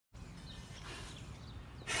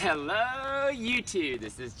Hello YouTube,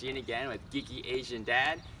 this is Gene again with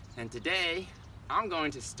GeekyAsianDad, and today I'm going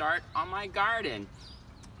to start on my garden.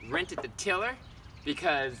 Rented the tiller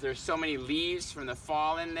because there's so many leaves from the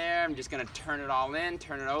fall in there. I'm just going to turn it all in,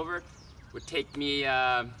 turn it over. Would take me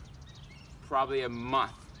probably a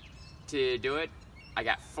month to do it. I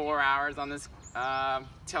got 4 hours on this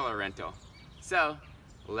tiller rental. So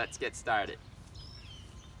let's get started.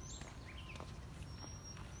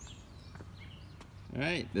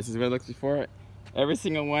 Alright, this is what it looks before. Every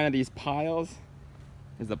single one of these piles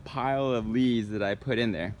is a pile of leaves that I put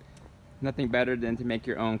in there. Nothing better than to make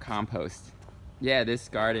your own compost. Yeah, this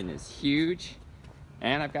garden is huge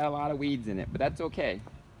and I've got a lot of weeds in it, but that's okay.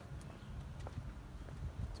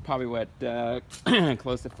 It's probably what,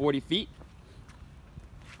 close to 40 feet.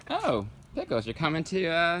 Oh, Pickles, you're coming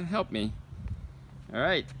to help me.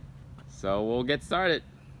 Alright, so we'll get started.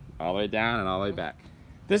 All the way down and all the way back.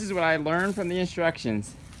 This is what I learned from the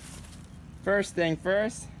instructions. First thing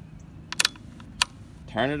first,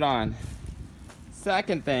 turn it on.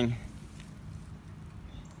 Second thing,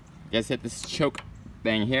 just hit this choke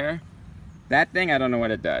thing here. That thing, I don't know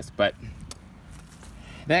what it does, but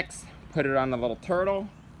next, put it on the little turtle.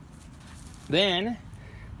 Then,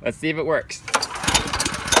 let's see if it works.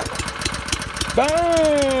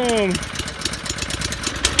 Boom!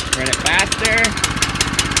 Turn it faster.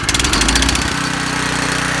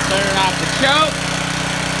 Turn it off the choke.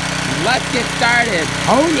 Let's get started.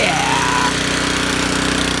 Oh yeah!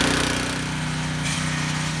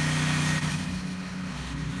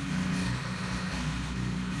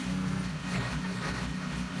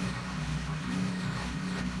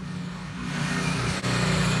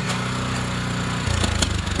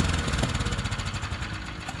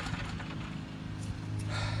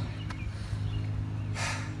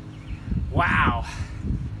 Wow,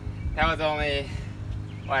 that was only,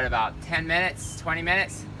 what, about 10 minutes, 20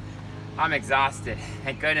 minutes? I'm exhausted.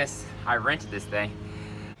 Thank goodness I rented this thing.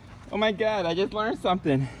 Oh my God, I just learned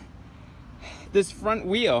something. This front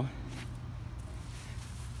wheel,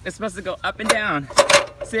 it's supposed to go up and down.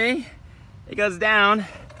 See? It goes down,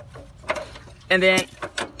 and then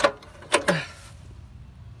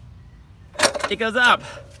it goes up.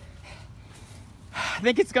 I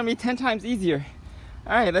think it's gonna be 10 times easier.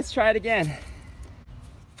 All right, let's try it again.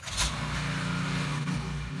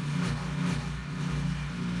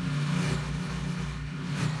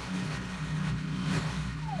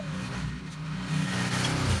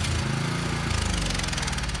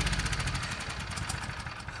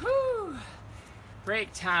 Whew.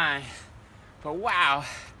 Break time. But wow,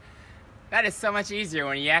 that is so much easier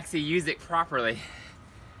when you actually use it properly.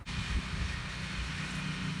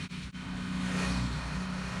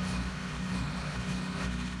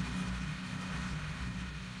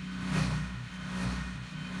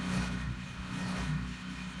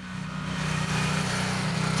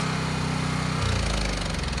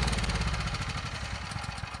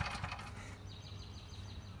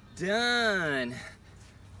 Done.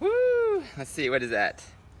 Woo! Let's see, what is that?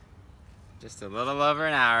 Just a little over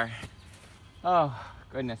an hour. Oh,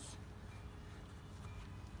 goodness.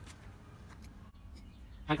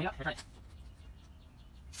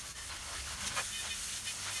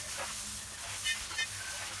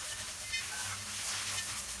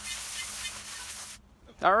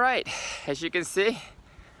 All right, as you can see,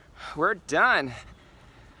 we're done.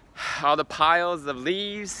 All the piles of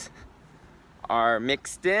leaves are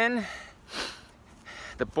mixed in.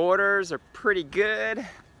 The borders are pretty good.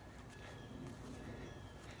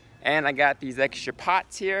 And I got these extra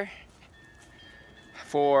pots here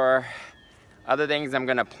for other things I'm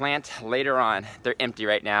gonna plant later on. They're empty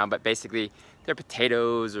right now, but basically they're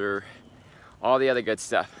potatoes or all the other good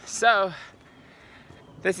stuff. So,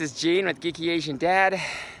 this is Gene with GeekyAsianDad,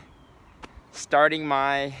 starting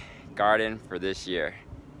my garden for this year.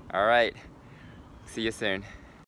 All right, see you soon.